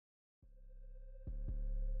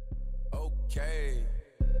Okay.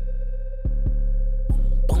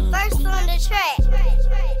 First on the track.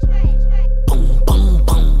 Boom, boom,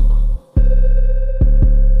 boom.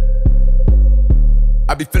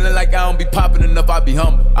 I be feeling like I don't be popping enough, I be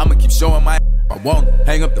humble. I'ma keep showing my I want it.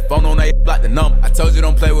 Hang up the phone on that block the number. I told you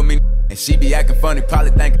don't play with me, and she be acting funny,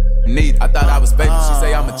 probably think I need it. I thought I was faking, she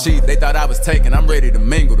say I'm a cheat. They thought I was taking, I'm ready to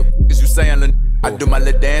mingle. The f*** is you saying, Lil'? I do my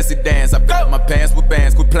little dancey dance. I fill up my pants with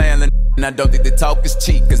bands, quit playing, Lil'. And I don't think the talk is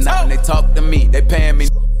cheap, cause now when they talk to me, they paying me.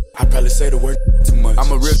 I probably say the word too much.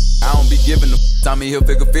 I'm a real I don't be giving them. Tommy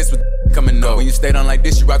Hilfiger fits with coming up. When you stay down like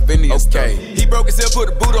this, you rock Phineas. Okay. He broke his hip, put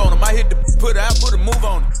a boot on him. I hit the put out, put a move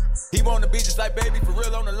on him. He wanna be just like baby for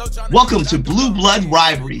real on the low. Welcome to Blue Blood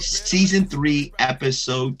Rivalry, Season 3,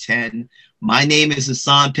 Episode 10. My name is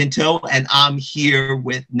Hassan Pinto, and I'm here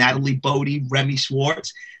with Natalie Bodie, Remy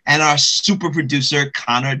Schwartz, and our super producer,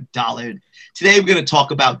 Connor Dollard. Today, we're going to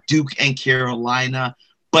talk about Duke and Carolina,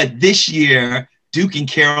 but this year, Duke and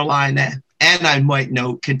Carolina, and I might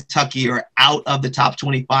note Kentucky, are out of the top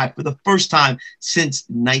 25 for the first time since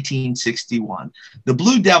 1961. The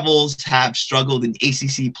Blue Devils have struggled in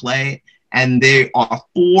ACC play, and they are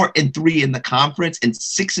 4-3 in the conference and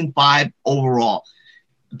 6-5 overall.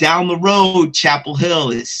 Down the road, Chapel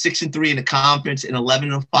Hill is 6-3 in the conference and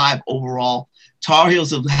 11-5 overall. Tar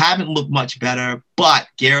Heels haven't looked much better, but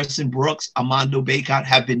Garrison Brooks, Armando Bacot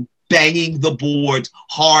have been banging the boards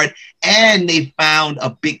hard, and they found a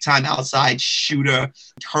big-time outside shooter,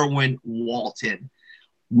 Kerwin Walton.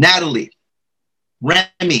 Natalie,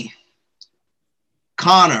 Remy,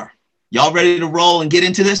 Connor, y'all ready to roll and get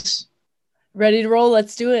into this? Ready to roll.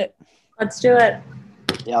 Let's do it. Let's do it.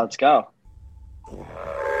 Yeah, let's go.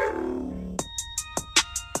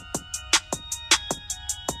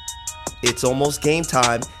 It's almost game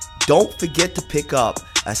time. Don't forget to pick up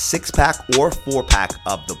a 6-pack or 4-pack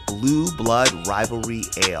of the Blue Blood Rivalry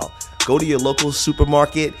Ale. Go to your local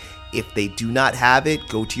supermarket. If they do not have it,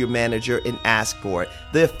 go to your manager and ask for it.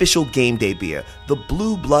 The official game day beer, the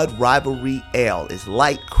Blue Blood Rivalry Ale, is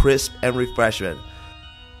light, crisp, and refreshing.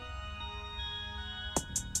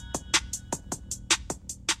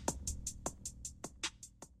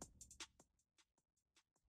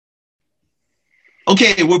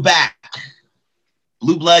 Okay, we're back.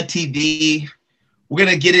 Blue Blood TV. We're going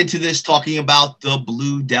to get into this talking about the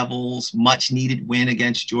Blue Devils' much-needed win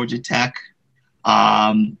against Georgia Tech.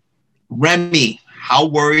 Remy, how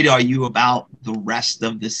worried are you about the rest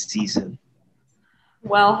of this season?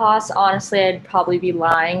 Well, Haas, honestly, I'd probably be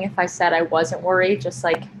lying if I said I wasn't worried, just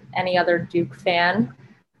like any other Duke fan.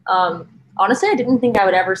 Honestly, I didn't think I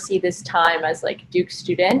would ever see this time as like Duke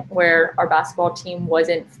student where our basketball team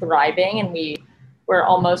wasn't thriving and we were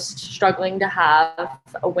almost struggling to have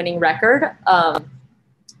a winning record.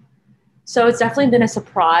 So it's definitely been a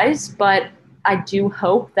surprise, but I do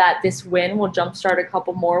hope that this win will jumpstart a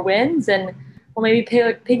couple more wins and we'll maybe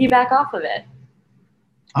piggyback off of it.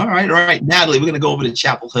 All right. Natalie, we're going to go over to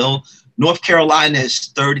Chapel Hill. North Carolina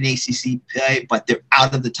is third in ACC play, but they're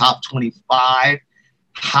out of the top 25.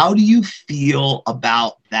 How do you feel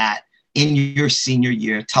about that in your senior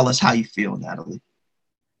year? Tell us how you feel, Natalie.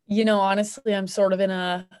 You know, honestly, I'm sort of in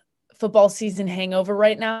a football season hangover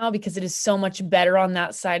right now because it is so much better on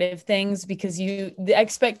that side of things because the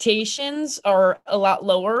expectations are a lot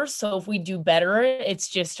lower. So if we do better, it's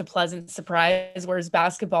just a pleasant surprise. Whereas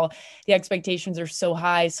basketball, the expectations are so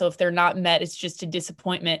high. So if they're not met, it's just a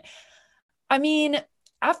disappointment. I mean,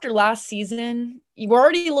 after last season, we're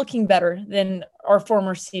already looking better than our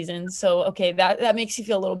former season. So, okay, that makes you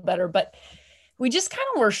feel a little better, but we just kind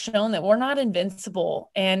of were shown that we're not invincible.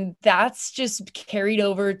 And that's just carried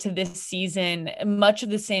over to this season. Much of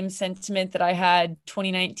the same sentiment that I had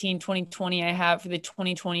 2019, 2020, I have for the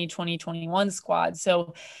 2020, 2021 squad.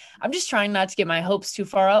 So I'm just trying not to get my hopes too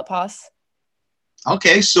far up, Haas.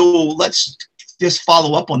 Okay, so let's just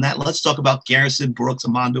follow up on that. Let's talk about Garrison Brooks,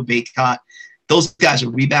 Armando Bacot. Those guys are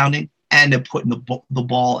rebounding and they're putting the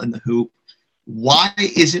ball in the hoop. Why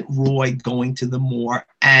isn't Roy going to them more?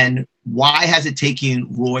 And why has it taken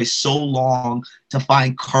Roy so long to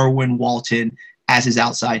find Kerwin Walton as his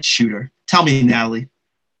outside shooter? Tell me, Natalie.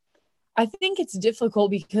 I think it's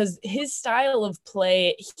difficult because his style of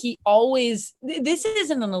play, this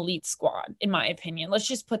isn't an elite squad, in my opinion. Let's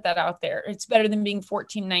just put that out there. It's better than being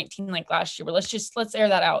 14-19 like last year, but let's air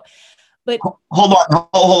that out. But hold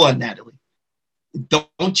on, Natalie.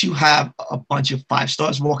 Don't you have a bunch of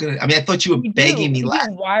 5-stars walking? I mean, I thought you were begging me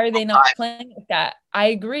last. Why are they not playing like that? I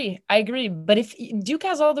agree. But if Duke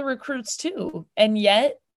has all the recruits too, and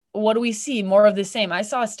yet what do we see? More of the same. I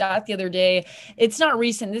saw a stat the other day. It's not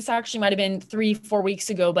recent. This actually might have been 3-4 weeks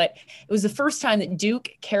ago, but it was the first time that Duke,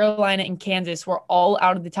 Carolina, and Kansas were all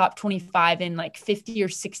out of the top 25 in like 50 or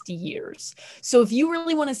 60 years. So if you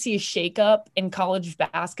really want to see a shakeup in college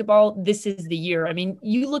basketball, this is the year. I mean,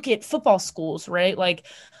 you look at football schools, right? Like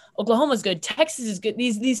Oklahoma's good, Texas is good.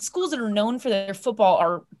 These schools that are known for their football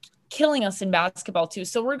are killing us in basketball too.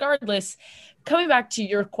 So regardless, coming back to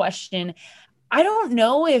your question, I don't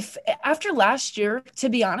know if after last year, to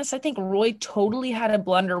be honest, I think Roy totally had a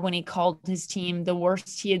blunder when he called his team the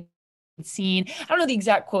worst he had seen. I don't know the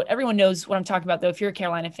exact quote. Everyone knows what I'm talking about, though, if you're a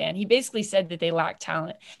Carolina fan. He basically said that they lack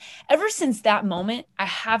talent. Ever since that moment, I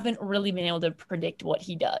haven't really been able to predict what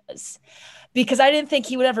he does because I didn't think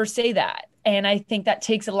he would ever say that. And I think that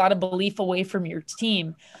takes a lot of belief away from your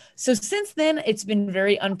team. So since then, it's been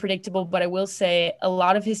very unpredictable, but I will say a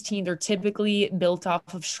lot of his teams are typically built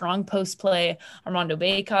off of strong post play. Armando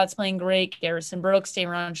Bacot's playing great, Garrison Brooks,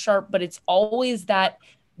 Dameron Sharp, but it's always that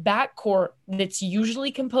backcourt that's usually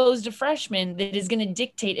composed of freshmen that is going to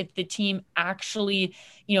dictate if the team actually,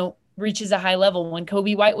 reaches a high level. When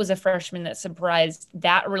Kobe White was a freshman that surprised,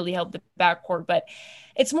 that really helped the backcourt, but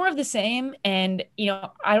it's more of the same. And,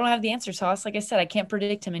 I don't have the answer, Sauce. Like I said, I can't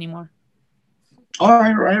predict him anymore. All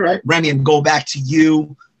right. Remy, and go back to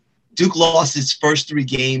you. Duke lost its first 3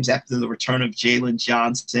 games after the return of Jalen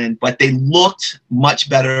Johnson, but they looked much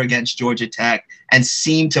better against Georgia Tech and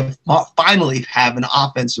seemed to finally have an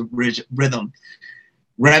offensive rhythm.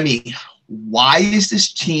 Remy, why is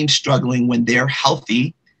this team struggling when they're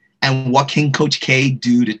healthy, and what can Coach K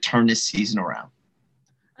do to turn this season around?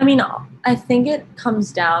 I mean, I think it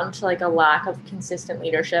comes down to like a lack of consistent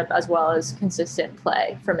leadership as well as consistent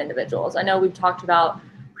play from individuals. I know we've talked about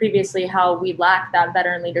previously how we lack that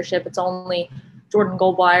veteran leadership. It's only Jordan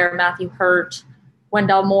Goldwire, Matthew Hurt,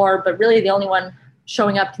 Wendell Moore, but really the only one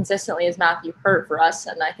showing up consistently is Matthew Hurt for us.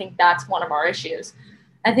 And I think that's one of our issues.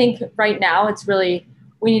 I think right now it's really,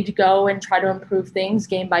 we need to go and try to improve things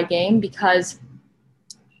game by game because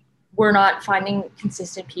we're not finding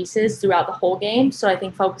consistent pieces throughout the whole game. So I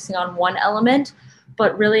think focusing on one element,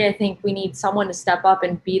 but really I think we need someone to step up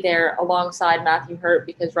and be there alongside Matthew Hurt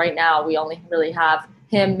because right now we only really have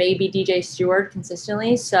him, maybe DJ Stewart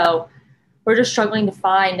consistently. So we're just struggling to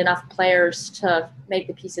find enough players to make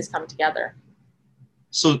the pieces come together.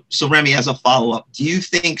 So Remy, as a follow-up, do you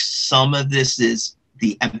think some of this is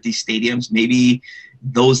the empty stadiums? Maybe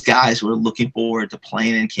those guys were looking forward to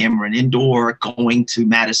playing in Cameron Indoor, going to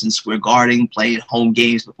Madison Square Garden, playing home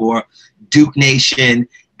games before Duke Nation,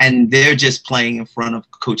 and they're just playing in front of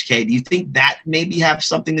Coach K. Do you think that maybe have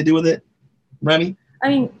something to do with it, Remy? I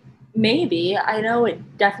mean, maybe. I know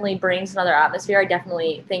it definitely brings another atmosphere. I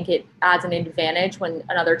definitely think it adds an advantage when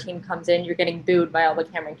another team comes in. You're getting booed by all the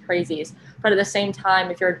Cameron crazies. But at the same time,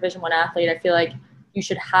 if you're a Division I athlete, I feel like you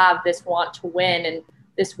should have this want to win and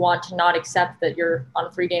this want to not accept that you're on a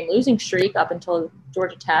 3-game losing streak up until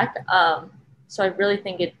Georgia Tech. So I really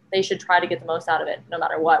think they should try to get the most out of it, no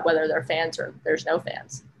matter what, whether they're fans or there's no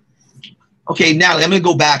fans. Okay, now I'm going to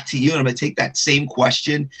go back to you, and I'm going to take that same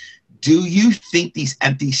question. Do you think these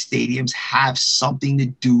empty stadiums have something to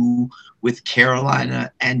do with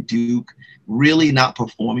Carolina and Duke really not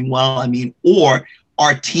performing well? I mean, or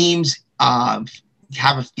are teams have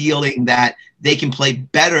a feeling that they can play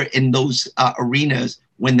better in those arenas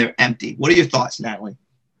when they're empty? What are your thoughts, Natalie?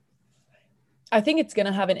 I think it's going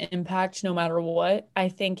to have an impact no matter what. I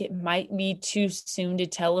think it might be too soon to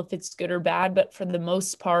tell if it's good or bad, but for the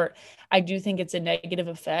most part, I do think it's a negative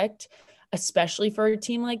effect, especially for a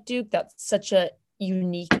team like Duke. That's such a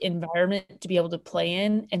unique environment to be able to play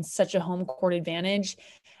in and such a home court advantage.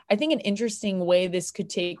 I think an interesting way this could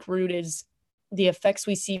take root is the effects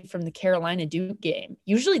we see from the Carolina Duke game.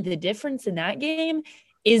 Usually the difference in that game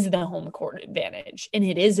is the home court advantage, and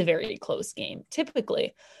it is a very close game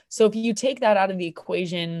typically. So if you take that out of the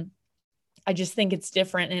equation, I just think it's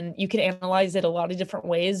different, and you can analyze it a lot of different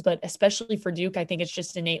ways, but especially for Duke, I think it's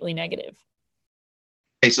just innately negative.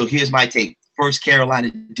 Okay, so here's my take. First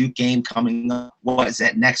Carolina Duke game coming up. What is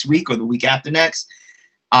that, next week or the week after next?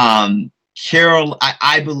 I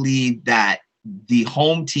believe that the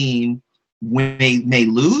home team may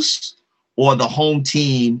lose, or the home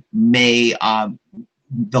team may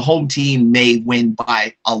win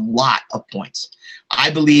by a lot of points. I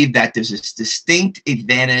believe that there's a distinct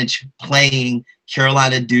advantage playing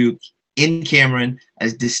Carolina Duke in Cameron, a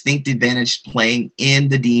distinct advantage playing in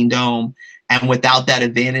the Dean Dome. And without that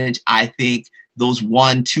advantage, I think those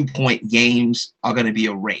 1-2 point games are going to be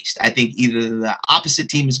erased. I think either the opposite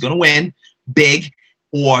team is going to win big,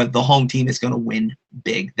 or the home team is going to win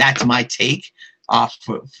big. That's my take.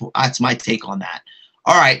 That's my take on that.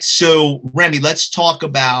 All right, so Remy, let's talk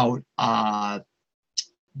about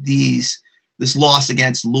this loss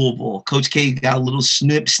against Louisville. Coach K got a little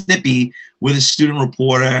snippy with a student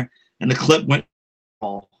reporter, and the clip went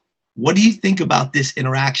viral. What do you think about this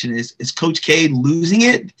interaction? Is Coach K losing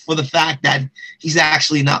it for the fact that he's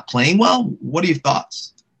actually not playing well? What are your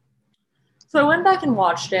thoughts? So I went back and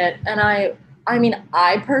watched it, and I mean,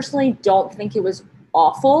 I personally don't think it was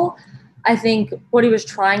awful. I think what he was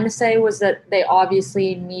trying to say was that they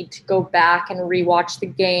obviously need to go back and rewatch the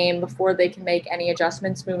game before they can make any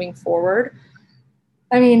adjustments moving forward.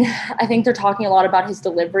 I mean, I think they're talking a lot about his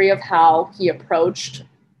delivery of how he approached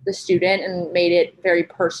the student and made it very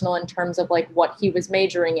personal in terms of like what he was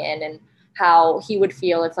majoring in and how he would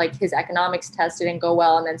feel if like his economics test didn't go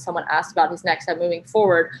well and then someone asked about his next step moving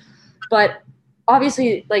forward. But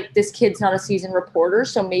obviously, like, this kid's not a seasoned reporter,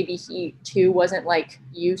 so maybe he too wasn't like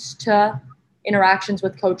used to interactions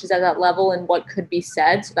with coaches at that level and what could be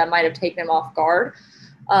said, so that might have taken him off guard.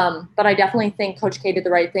 But I definitely think Coach K did the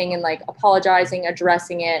right thing in like apologizing,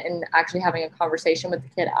 addressing it, and actually having a conversation with the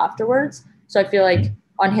kid afterwards. So I feel like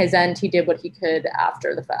on his end, he did what he could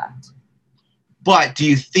after the fact. But do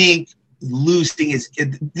you think losing is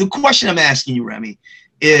the question I'm asking you, Remy,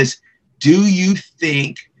 is do you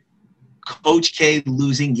think Coach K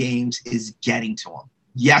losing games is getting to him?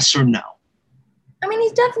 Yes or no? I mean,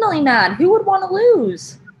 he's definitely mad. Who would want to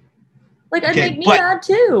lose? Like, I'd make me mad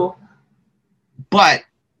too. But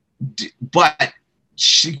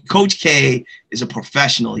Coach K is a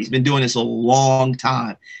professional. He's been doing this a long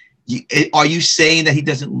time. Are you saying that he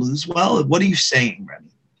doesn't lose well? What are you saying,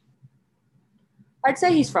 Remy? I'd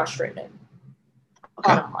say he's frustrated.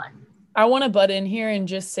 Okay. Bottom line. I want to butt in here and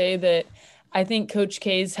just say that I think Coach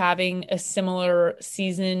K is having a similar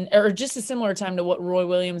season, or just a similar time to what Roy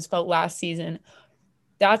Williams felt last season.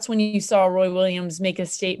 That's when you saw Roy Williams make a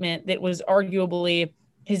statement that was arguably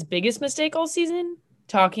his biggest mistake all season,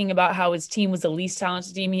 talking about how his team was the least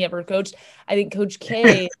talented team he ever coached. I think Coach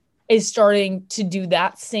K is starting to do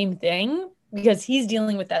that same thing because he's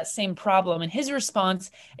dealing with that same problem. And his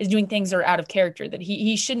response is doing things that are out of character that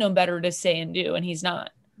he should know better to say and do, and he's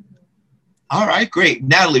not. All right, great.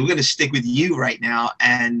 Natalie, we're going to stick with you right now.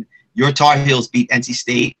 And your Tar Heels beat NC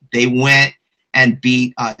State. They went and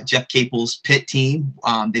beat Jeff Capel's Pitt team.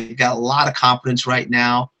 They've got a lot of confidence right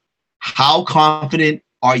now. How confident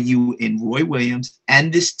are you in Roy Williams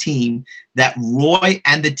and this team that Roy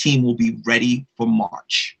and the team will be ready for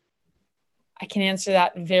March? I can answer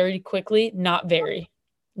that very quickly. Not very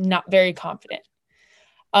confident.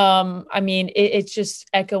 I mean, it's just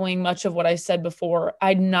echoing much of what I said before.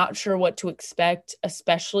 I'm not sure what to expect,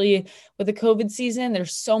 especially with the COVID season.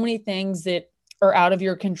 There's so many things that are out of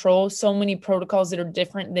your control, so many protocols that are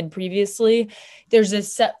different than previously. There's a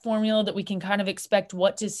set formula that we can kind of expect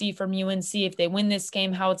what to see from UNC if they win this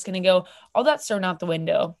game, how it's going to go. All that's thrown out the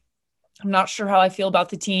window. I'm not sure how I feel about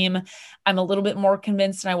the team. I'm a little bit more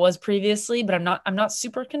convinced than I was previously, but I'm not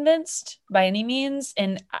super convinced by any means.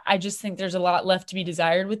 And I just think there's a lot left to be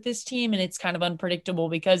desired with this team. And it's kind of unpredictable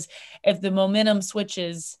because if the momentum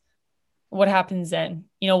switches, what happens then?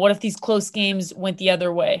 You know, what if these close games went the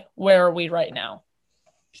other way? Where are we right now?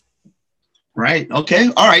 Right.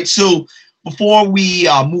 Okay. All right. So before we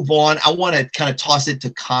move on, I want to kind of toss it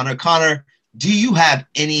to Connor. Connor, do you have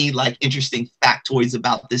any like interesting factoids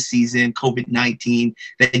about this season, COVID-19,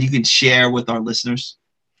 that you can share with our listeners?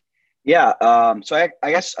 Yeah. So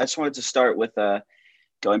I guess I just wanted to start with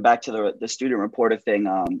going back to the student reporter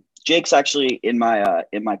thing. Jake's actually in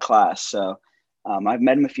my class. So I've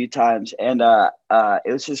met him a few times, and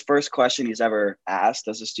it was his first question he's ever asked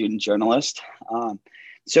as a student journalist.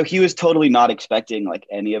 So he was totally not expecting like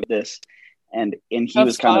any of this. And he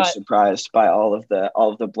was kind of surprised by all of the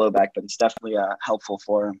blowback, but it's definitely helpful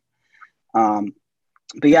for him.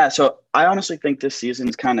 But yeah, so I honestly think this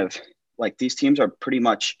season's kind of like these teams are pretty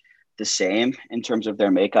much the same in terms of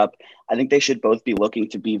their makeup. I think they should both be looking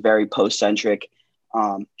to be very post-centric,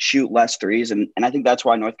 shoot less threes. And I think that's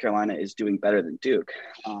why North Carolina is doing better than Duke.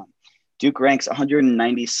 Duke ranks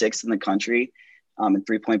 196th in the country in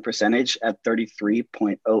three-point percentage at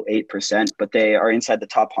 33.08%, but they are inside the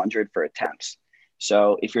top 100 for attempts.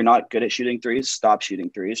 So if you're not good at shooting threes, stop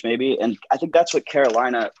shooting threes maybe. And I think that's what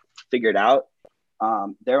Carolina figured out.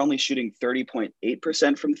 They're only shooting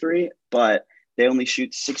 30.8% from three, but they only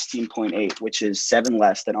shoot 16.8, which is 7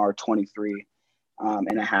 less than our 23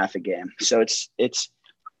 and a half a game. So it's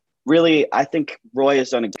really, I think Roy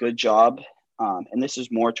has done a good job. And this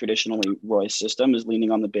is more traditionally Roy's system, is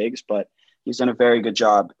leaning on the bigs, but he's done a very good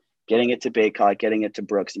job getting it to Bacot, getting it to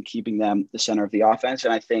Brooks, and keeping them the center of the offense.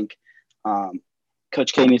 And I think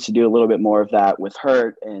Coach K needs to do a little bit more of that with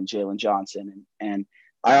Hurt and Jalen Johnson. And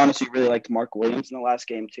I honestly really liked Mark Williams in the last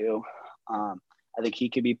game too. I think he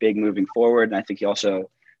could be big moving forward, and I think he also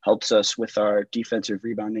helps us with our defensive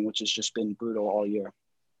rebounding, which has just been brutal all year.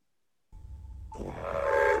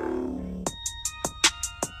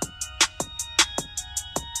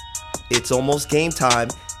 It's almost game time.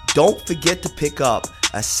 Don't forget to pick up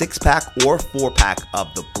a 6-pack or 4-pack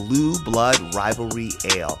of the Blue Blood Rivalry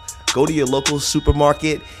Ale. Go to your local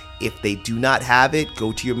supermarket. If they do not have it,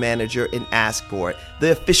 go to your manager and ask for it.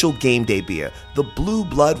 The official game day beer, the Blue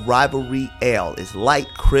Blood Rivalry Ale, is light,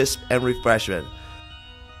 crisp, and refreshing.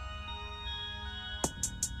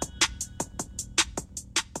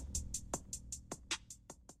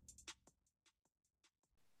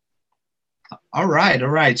 All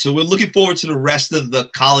right. So we're looking forward to the rest of the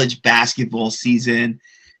college basketball season,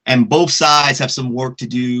 and both sides have some work to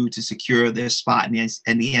do to secure their spot in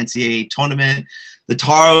the NCAA tournament. The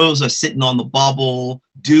Tar Heels are sitting on the bubble.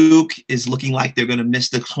 Duke is looking like they're going to miss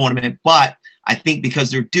the tournament, but I think because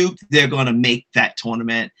they're Duke, they're going to make that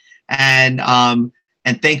tournament. And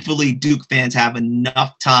thankfully, Duke fans have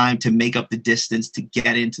enough time to make up the distance to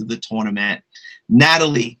get into the tournament.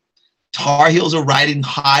 Natalie, Tar Heels are riding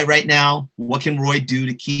high right now. What can Roy do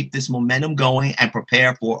to keep this momentum going and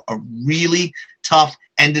prepare for a really tough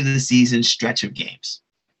end of the season stretch of games?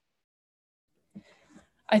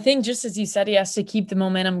 I think just as you said, he has to keep the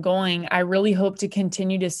momentum going. I really hope to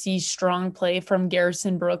continue to see strong play from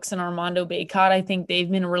Garrison Brooks and Armando Bacot. I think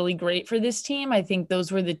they've been really great for this team. I think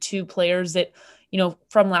those were the two players that,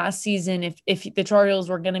 from last season, if the Tar Heels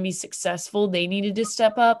were going to be successful, they needed to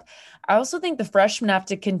step up. I also think the freshmen have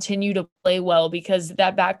to continue to play well because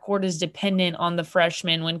that backcourt is dependent on the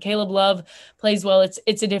freshmen. When Caleb Love plays well,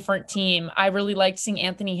 it's a different team. I really liked seeing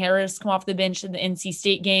Anthony Harris come off the bench in the NC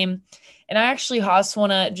State game. And I actually, Haas,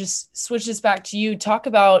 want to just switch this back to you. Talk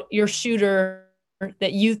about your shooter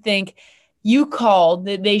that you think you called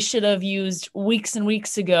that they should have used weeks and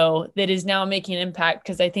weeks ago that is now making an impact,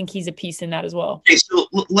 because I think he's a piece in that as well. Okay, so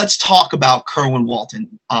let's talk about Kerwin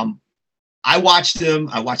Walton. I watched him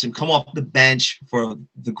come off the bench for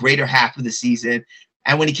the greater half of the season.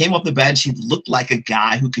 And when he came off the bench, he looked like a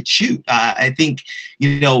guy who could shoot. I think,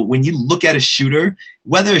 when you look at a shooter,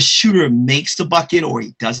 whether a shooter makes the bucket or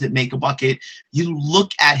he doesn't make a bucket, you look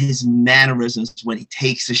at his mannerisms when he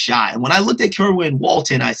takes a shot. And when I looked at Kerwin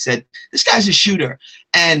Walton, I said, this guy's a shooter.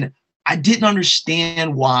 And I didn't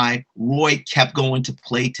understand why Roy kept going to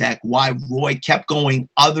Playtech, why Roy kept going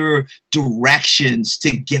other directions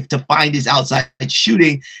to find his outside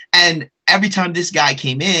shooting. And every time this guy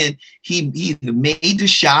came in, he either made the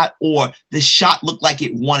shot or the shot looked like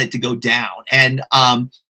it wanted to go down. And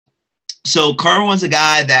so Kerwin's a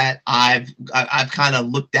guy that I've kind of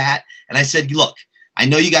looked at, and I said, look, I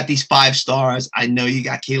know you got these 5 stars. I know you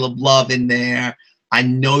got Caleb Love in there. I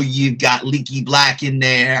know you've got Leaky Black in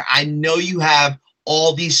there. I know you have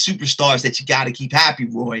all these superstars that you got to keep happy,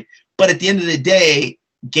 Roy. But at the end of the day,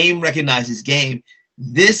 game recognizes game.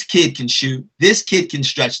 This kid can shoot. This kid can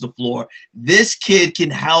stretch the floor. This kid can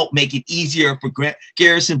help make it easier for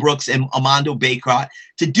Garrison Brooks and Armando Bacot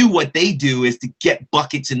to do what they do, is to get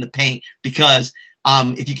buckets in the paint, because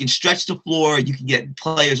if you can stretch the floor, you can get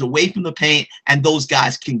players away from the paint, and those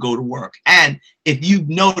guys can go to work. And if you've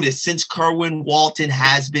noticed, since Kerwin Walton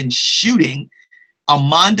has been shooting,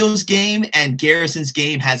 Armando's game and Garrison's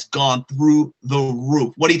game has gone through the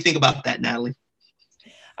roof. What do you think about that, Natalie?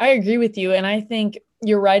 I agree with you. And I think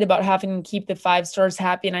you're right about having to keep the 5 stars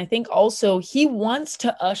happy. And I think also he wants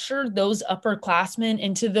to usher those upperclassmen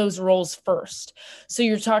into those roles first. So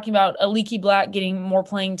you're talking about a Leaky Black getting more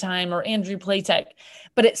playing time, or Andrew Playtech.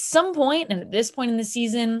 But at some point, and at this point in the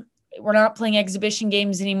season, we're not playing exhibition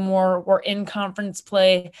games anymore. We're in conference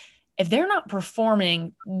play. If they're not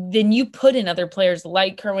performing, then you put in other players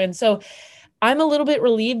like Kerwin. So I'm a little bit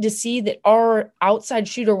relieved to see that our outside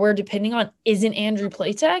shooter we're depending on isn't Andrew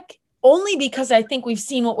Playtech, only because I think we've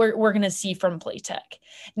seen what we're going to see from Playtech.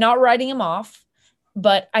 Not writing him off,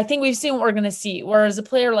 but I think we've seen what we're going to see. Whereas a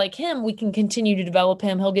player like him, we can continue to develop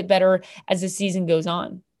him. He'll get better as the season goes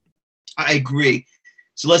on. I agree.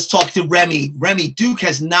 So let's talk to Remy. Remy, Duke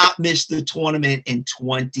has not missed the tournament in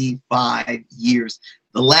 25 years.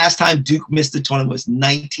 The last time Duke missed the tournament was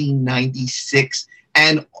 1996.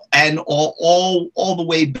 And all the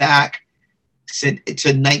way back to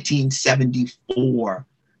 1974.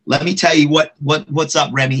 Let me tell you what's up,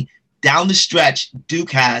 Remy. Down the stretch,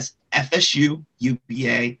 Duke has FSU,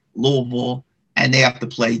 UVA, Louisville, and they have to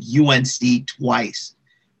play UNC twice.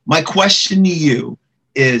 My question to you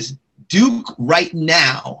is, Duke right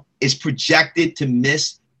now is projected to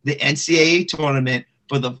miss the NCAA tournament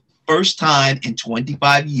for the first time in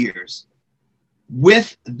 25 years.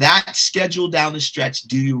 With that schedule down the stretch,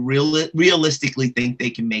 do you realistically think they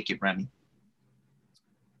can make it, Remy?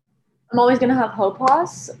 I'm always going to have hope,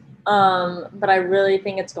 Haas, but I really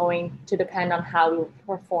think it's going to depend on how we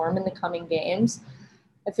perform in the coming games.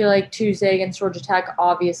 I feel like Tuesday against Georgia Tech,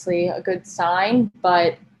 obviously a good sign,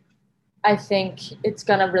 but I think it's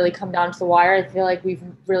going to really come down to the wire. I feel like we've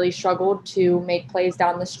really struggled to make plays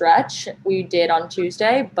down the stretch. We did on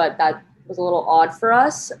Tuesday, but that was a little odd for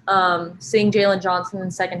us. Seeing Jalen Johnson in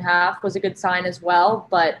the second half was a good sign as well,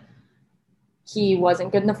 but he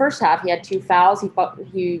wasn't good in the first half. He had 2 fouls.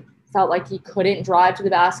 He felt like he couldn't drive to the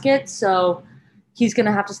basket, so he's going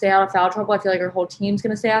to have to stay out of foul trouble. I feel like our whole team's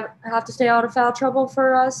going to have to stay out of foul trouble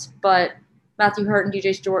for us, but Matthew Hurt and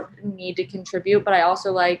DJ Stewart need to contribute. But I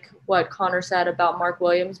also like what Connor said about Mark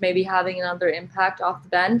Williams maybe having another impact off the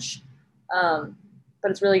bench, but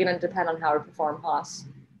it's really going to depend on how we perform, Haas.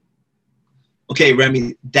 Okay,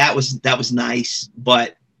 Remy, that was nice,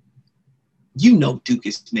 but you know Duke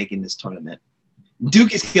is making this tournament.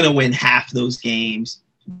 Duke is going to win half those games,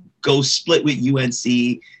 go split with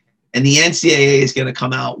UNC, and the NCAA is going to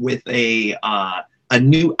come out with a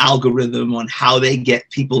new algorithm on how they get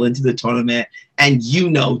people into the tournament, and you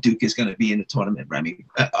know Duke is going to be in the tournament, Remy.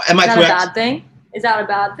 Am I correct? Is that a bad thing? Is that a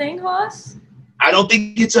bad thing, Haas? I don't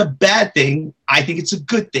think it's a bad thing. I think it's a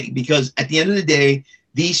good thing because at the end of the day,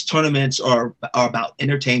 these tournaments are about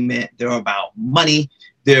entertainment. They're about money.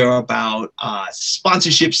 They're about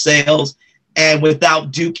sponsorship sales. And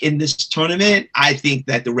without Duke in this tournament, I think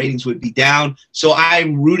that the ratings would be down. So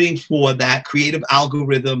I'm rooting for that creative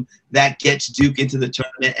algorithm that gets Duke into the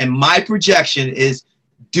tournament. And my projection is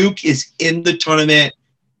Duke is in the tournament.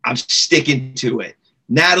 I'm sticking to it.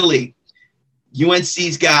 Natalie,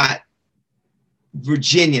 UNC's got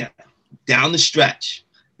Virginia down the stretch.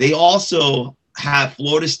 They also have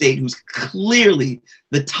Florida State, who's clearly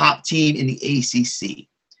the top team in the ACC.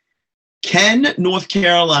 Can North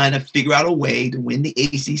Carolina figure out a way to win the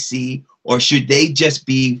ACC, or should they just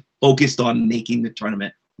be focused on making the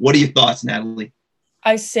tournament? What are your thoughts, Natalie?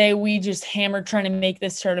 I say we just hammer trying to make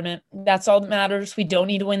this tournament. That's all that matters. We don't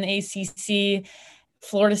need to win the ACC.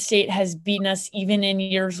 Florida State has beaten us even in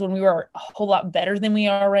years when we were a whole lot better than we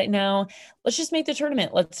are right now. Let's just make the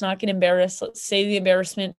tournament. Let's not get embarrassed. Let's save the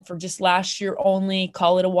embarrassment for just last year only.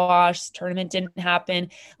 Call it a wash. The tournament didn't happen.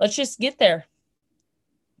 Let's just get there.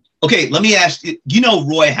 Okay, let me ask you,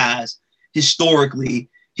 Roy has historically,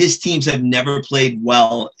 his teams have never played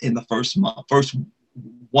well in the first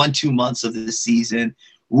 1-2 months of the season.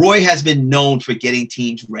 Roy has been known for getting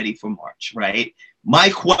teams ready for March, right?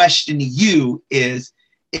 My question to you is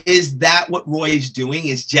that what Roy is doing,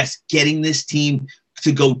 is just getting this team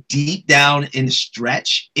to go deep down in the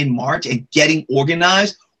stretch in March and getting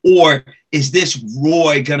organized? Or is this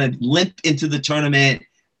Roy going to limp into the tournament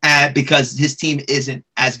because his team isn't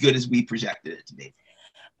as good as we projected it to be?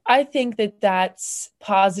 I think that that's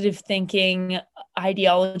positive thinking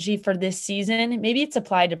ideology for this season. Maybe it's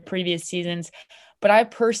applied to previous seasons, but I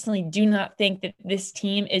personally do not think that this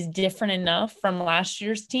team is different enough from last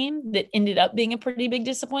year's team that ended up being a pretty big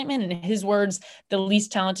disappointment. In his words, the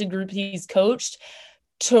least talented group he's coached,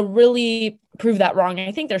 to really prove that wrong.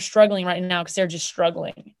 I think they're struggling right now because they're just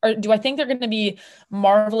struggling. Or do I think they're going to be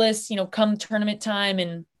marvelous, come tournament time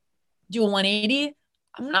and do a 180?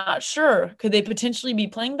 I'm not sure. Could they potentially be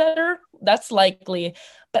playing better? That's likely.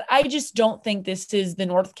 But I just don't think this is the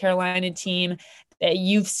North Carolina team that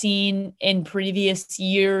you've seen in previous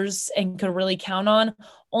years and could really count on,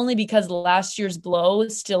 only because last year's blow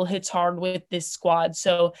still hits hard with this squad.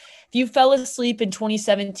 So if you fell asleep in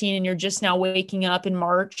 2017 and you're just now waking up in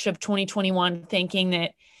March of 2021 thinking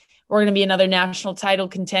that we're going to be another national title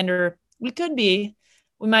contender, we could be.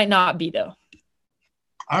 We might not be, though.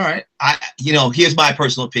 All right. Here's my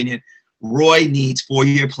personal opinion. Roy needs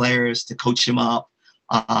 4-year players to coach him up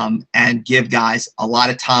and give guys a lot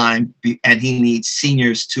of time, and he needs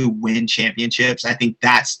seniors to win championships. I think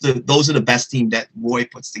those are the best team that Roy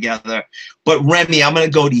puts together. But Remy, I'm going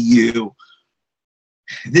to go to you.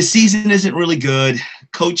 This season isn't really good.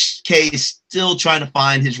 Coach K is still trying to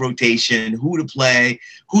find his rotation, who to play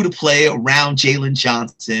around Jalen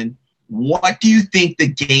Johnson. What do you think the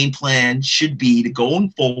game plan should be to going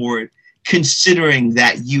forward, considering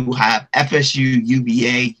that you have FSU,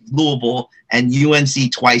 UVA, Louisville, and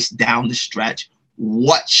UNC twice down the stretch?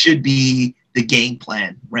 What should be the game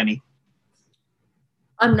plan, Remy?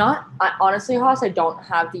 Honestly, Haas, I don't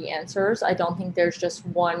have the answers. I don't think there's just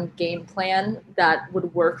one game plan that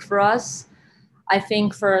would work for us. I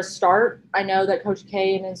think for a start, I know that Coach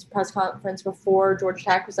K in his press conference before Georgia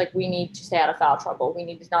Tech was like, we need to stay out of foul trouble. We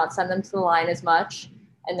need to not send them to the line as much.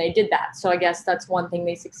 and they did that. So I guess that's one thing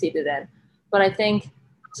they succeeded in. But I think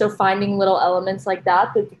so finding little elements like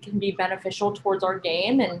that can be beneficial towards our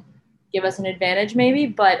game and give us an advantage maybe.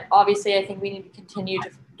 But obviously I think we need to continue to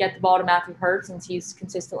get the ball to Matthew Hurt, since he's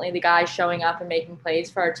consistently the guy showing up and making plays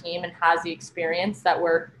for our team and has the experience that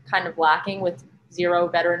we're kind of lacking with 0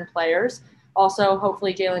 veteran players. Also,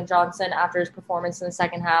 hopefully Jalen Johnson, after his performance in the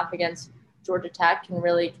second half against Georgia Tech, can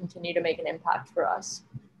really continue to make an impact for us.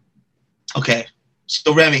 Okay.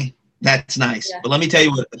 So, Remy, that's nice. Yeah. But let me tell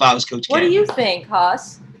you what, if I was Coach K. What do you think,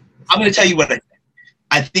 Haas? I'm going to tell you what I think.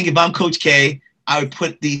 I think if I'm Coach K, I would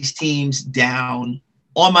put these teams down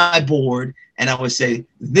on my board, and I would say,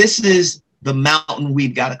 this is the mountain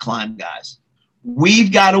we've got to climb, guys.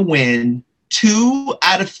 We've got to win 2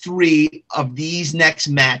 out of 3 of these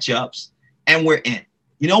next matchups, and we're in.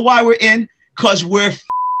 You know why we're in? Because we're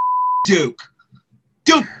Duke.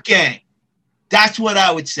 Duke gang. That's what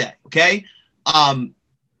I would say, okay? And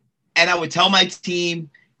I would tell my team,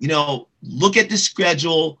 look at the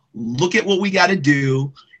schedule, look at what we got to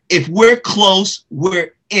do. If we're close,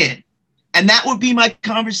 we're in. And that would be my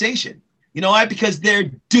conversation. You know why? Because they're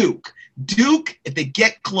Duke. Duke, if they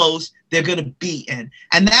get close, they're going to be in.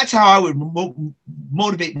 And that's how I would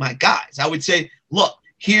motivate my guys. I would say, look,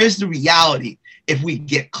 here's the reality. If we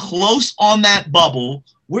get close on that bubble,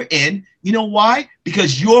 we're in. You know why?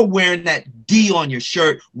 Because you're wearing that D on your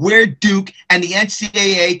shirt. We're Duke, and the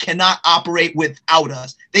NCAA cannot operate without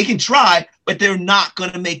us. They can try, but they're not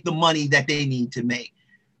going to make the money that they need to make.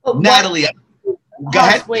 Natalie, go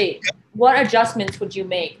ahead. Wait. What adjustments would you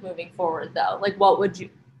make moving forward, though? Like, what would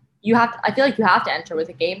you have to, I feel like you have to enter with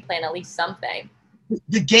a game plan, at least something.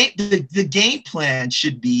 The game plan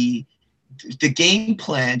should be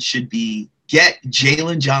get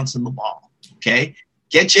Jalen Johnson the ball, okay?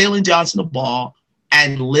 Get Jalen Johnson the ball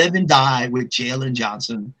and live and die with Jalen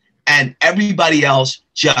Johnson, and everybody else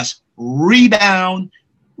just rebound,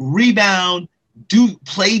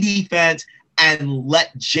 play defense, and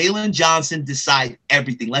let Jalen Johnson decide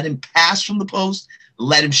everything. Let him pass from the post.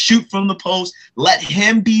 Let him shoot from the post. Let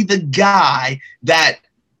him be the guy that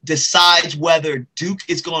decides whether Duke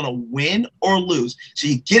is going to win or lose. So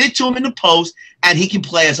you get it to him in the post, and he can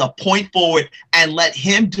play as a point forward, and let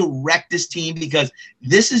him direct this team, because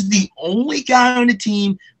this is the only guy on the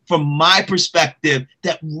team, from my perspective,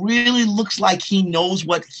 that really looks like he knows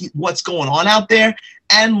what's going on out there,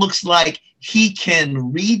 and looks like he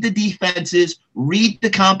can read the defenses, read the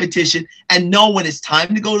competition, and know when it's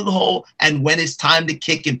time to go to the hole and when it's time to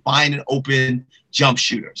kick and find an open jump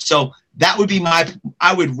shooter. So that would be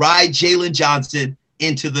I would ride Jalen Johnson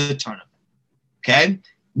into the tournament. Okay?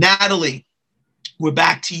 Natalie, we're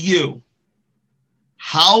back to you.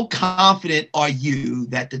 How confident are you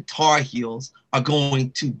that the Tar Heels are going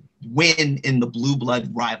to win in the Blue Blood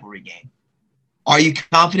rivalry game? Are you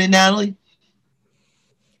confident, Natalie?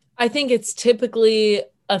 I think it's typically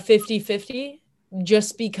a 50-50,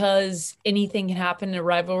 just because anything can happen in a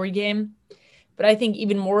rivalry game. But I think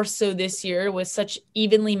even more so this year, with such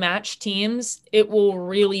evenly matched teams, it will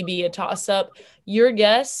really be a toss-up. Your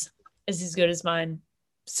guess is as good as mine.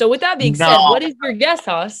 So with that being said, what is your guess,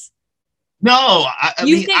 Haas? No,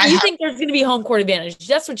 you think there's going to be home court advantage.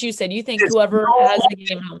 That's what you said. You think whoever has the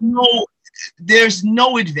game home. No, there's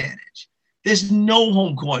no advantage. There's no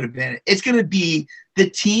home court advantage. It's going to be the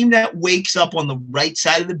team that wakes up on the right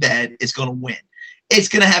side of the bed is going to win. It's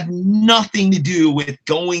going to have nothing to do with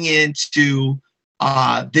going into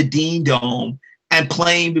the Dean Dome and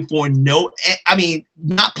playing before not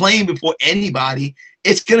playing before anybody.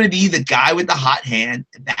 It's going to be the guy with the hot hand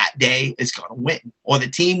that day is going to win, or the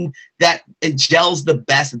team that gels the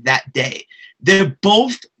best that day. They're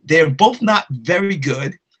both not very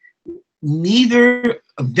good. Neither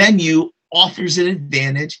venue offers an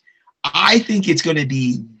advantage. I think it's going to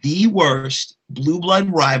be the worst blue blood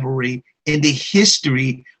rivalry in the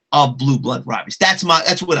history of blue blood rivalries. That's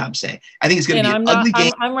what I'm saying. I think it's going to be an ugly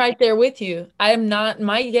game. I'm right there with you. I am not.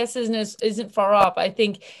 My guess isn't far off. I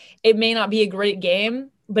think it may not be a great game,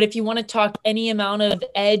 but if you want to talk any amount of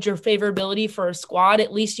edge or favorability for a squad,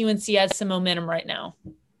 at least UNC has some momentum right now.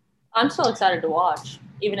 I'm still excited to watch,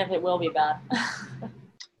 even if it will be bad.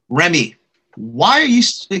 Remy, why are you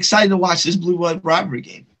excited to watch this blue blood rivalry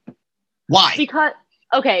game? Why?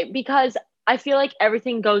 Because I feel like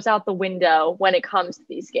everything goes out the window when it comes to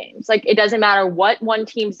these games. Like, it doesn't matter what one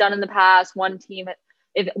team's done in the past,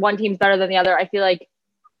 if one team's better than the other. I feel like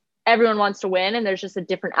everyone wants to win, and there's just a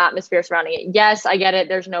different atmosphere surrounding it. Yes, I get it.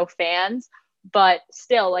 There's no fans, but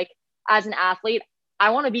still, like, as an athlete,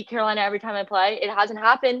 I want to beat Carolina every time I play. It hasn't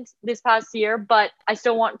happened this past year, but I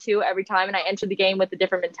still want to every time, and I enter the game with a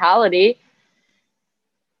different mentality.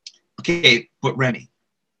 Okay, but Remy,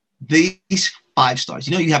 these 5 stars,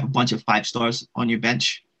 you have a bunch of 5 stars on your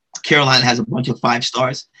bench. Carolina has a bunch of 5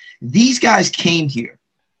 stars. These guys came here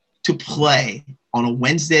to play on a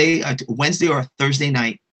Wednesday or a Thursday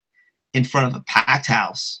night in front of a packed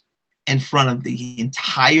house, in front of the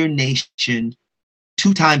entire nation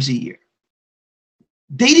 2 times a year.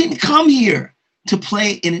 They didn't come here to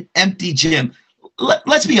play in an empty gym.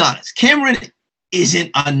 Let's be honest. Cameron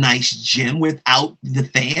isn't a nice gym without the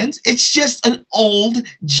fans. It's just an old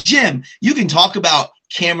gym. You can talk about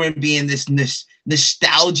Cameron being this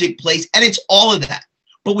nostalgic place, and it's all of that.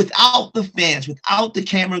 But without the fans, without the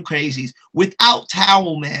Cameron crazies, without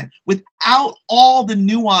Towel Man, without all the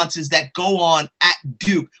nuances that go on at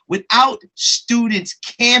Duke, without students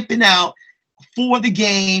camping out for the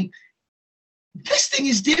game, this thing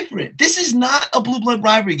is different. This is not a blue blood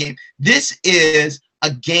rivalry game. This is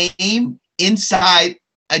a game inside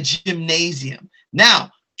a gymnasium.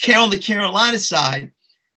 Now, on the Carolina side,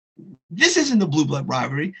 this isn't the blue blood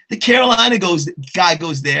rivalry. The Carolina guy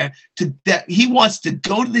goes there he wants to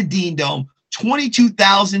go to the Dean Dome,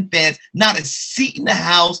 22,000 fans, not a seat in the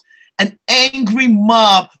house, an angry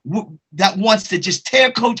mob that wants to just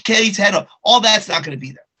tear Coach K's head off. All that's not going to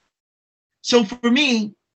be there. So for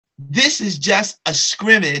me, this is just a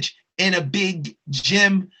scrimmage in a big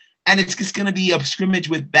gym, and it's just going to be a scrimmage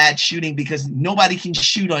with bad shooting because nobody can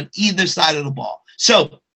shoot on either side of the ball.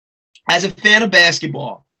 So as a fan of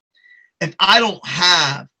basketball, if I don't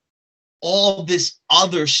have all this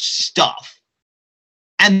other stuff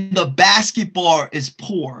and the basketball is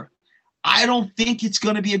poor, I don't think it's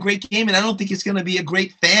going to be a great game, and I don't think it's going to be a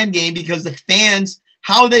great fan game because the fans,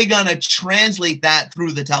 how are they going to translate that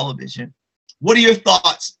through the television? What are your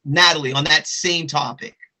thoughts, Natalie, on that same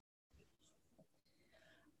topic?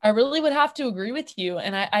 I really would have to agree with you.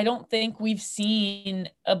 And I don't think we've seen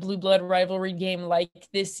a blue blood rivalry game like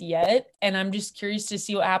this yet. And I'm just curious to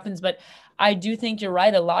see what happens. But I do think you're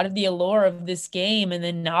right. A lot of the allure of this game and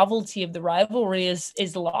the novelty of the rivalry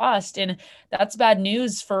is lost. And that's bad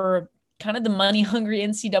news for kind of the money hungry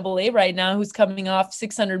NCAA right now, who's coming off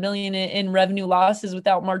 $600 million in revenue losses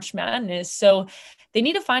without March Madness. So they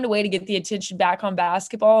need to find a way to get the attention back on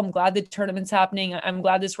basketball. I'm glad the tournament's happening. I'm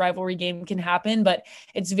glad this rivalry game can happen, but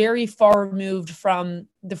it's very far removed from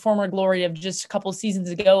the former glory of just a couple seasons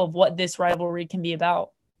ago of what this rivalry can be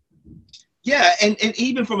about. Yeah, and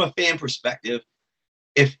even from a fan perspective,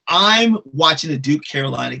 if I'm watching a Duke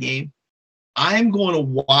Carolina game, I'm going to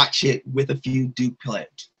watch it with a few Duke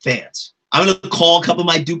fans. I'm going to call a couple of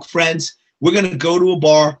my Duke friends. We're going to go to a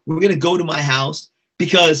bar. We're going to go to my house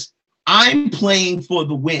because I'm playing for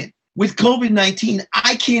the win. With COVID-19,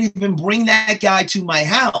 I can't even bring that guy to my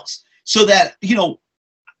house so that,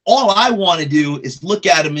 all I want to do is look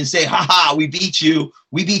at him and say, ha, we beat you.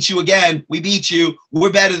 We beat you again. We beat you.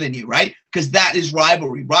 We're better than you, right? Because that is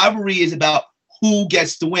rivalry. Rivalry is about who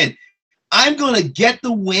gets the win. I'm going to get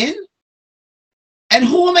the win. And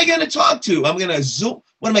who am I going to talk to? I'm going to Zoom.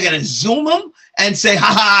 What am I going to Zoom them and say,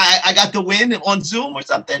 I got the win on Zoom or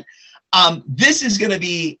something? This is going to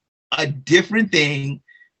be a different thing.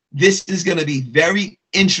 This is going to be very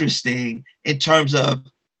interesting in terms of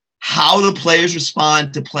how the players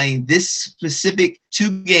respond to playing this specific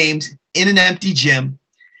 2 games in an empty gym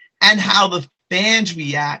and how the fans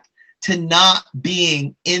react to not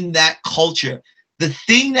being in that culture. The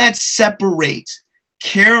thing that separates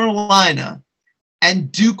Carolina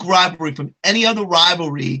and Duke rivalry from any other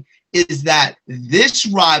rivalry is that this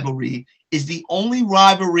rivalry is the only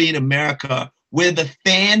rivalry in America where the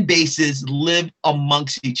fan bases live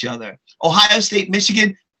amongst each other. Ohio State,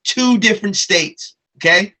 Michigan, 2 different states,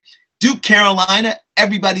 okay? Duke, Carolina,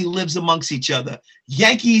 everybody lives amongst each other.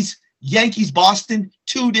 Yankees, Boston,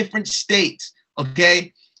 2 different states,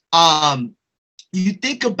 okay? You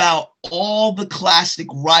think about all the classic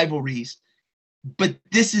rivalries, but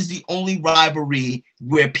this is the only rivalry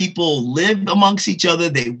where people live amongst each other,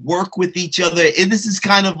 they work with each other. And this is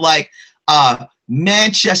kind of like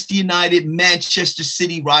Manchester United, Manchester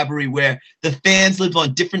City rivalry where the fans live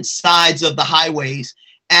on different sides of the highways,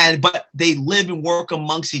 but they live and work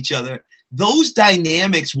amongst each other. Those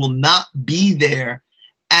dynamics will not be there.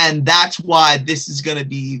 And that's why this is going to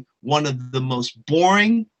be one of the most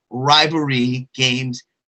boring rivalry games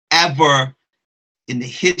ever in the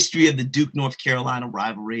history of the Duke-North Carolina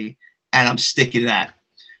rivalry. And I'm sticking to that.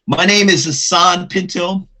 My name is Hassan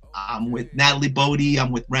Pinto. I'm with Natalie Bodie.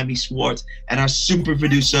 I'm with Remy Schwartz and our super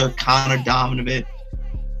producer, Connor Dominovich.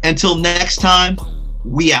 Until next time,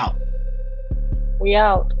 we out. We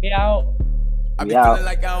out. We out. I be feeling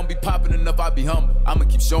like I don't be popping enough, I be humble. I'ma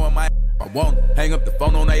keep showing my I won't hang up the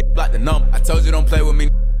phone on that like the number. I told you don't play with me,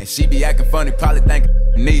 And she be acting funny, probably think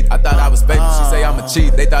need it. I thought I was fake, she say I'm a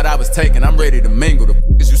cheat. They thought I was taken, I'm ready to mingle. The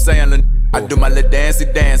is you saying, Lil'? I do my little dancey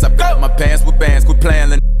dance. I fill up my pants with bands, quit playing,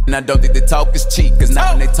 Lil'. And I don't think the talk is cheap, cause now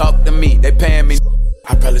when they talk to me, they paying me.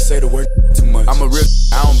 I probably say the word too much. I'm a real,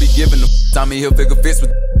 I don't be giving them. Tommy Hilfiger fits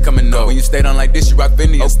with coming up. When you stay down like this, you rock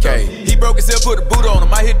Phineas. Okay. He broke his hip, put a boot on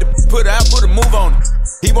him. I hit the put out, put a move on him.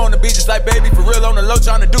 He wanna be just like baby, for real on the low,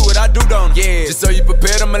 tryna do what I do, don't. Yeah. Just so you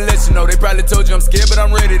prepared, I'ma let you know. They probably told you I'm scared, but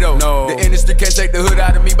I'm ready though. No. The industry can't take the hood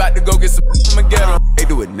out of me. About to go get some I'ma get 'em. They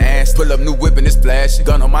do it nasty. Pull up new whip and it's flashy.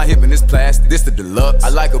 Gun on my hip and it's plastic. This the deluxe. I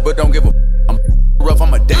like her, but don't give a. I'm rough,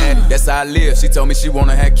 I'm a daddy. That's how I live. She told me she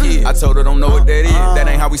wanna have kids. I told her don't know what that is. That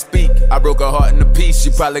ain't how we speak. I broke her heart in a piece.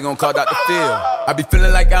 She probably gon' call Dr. Phil. I be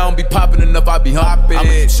feeling like I don't be popping enough. I be humping. I'ma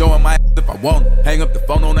keep showing my if I want it. Hang up the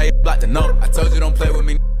phone on that block the number. I told you don't play with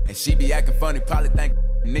me. And she be acting funny, probably think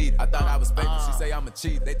need it. I thought I was fake, but she say I'm a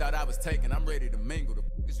cheat. They thought I was taken, I'm ready to mingle. The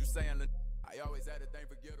fuck is you saying?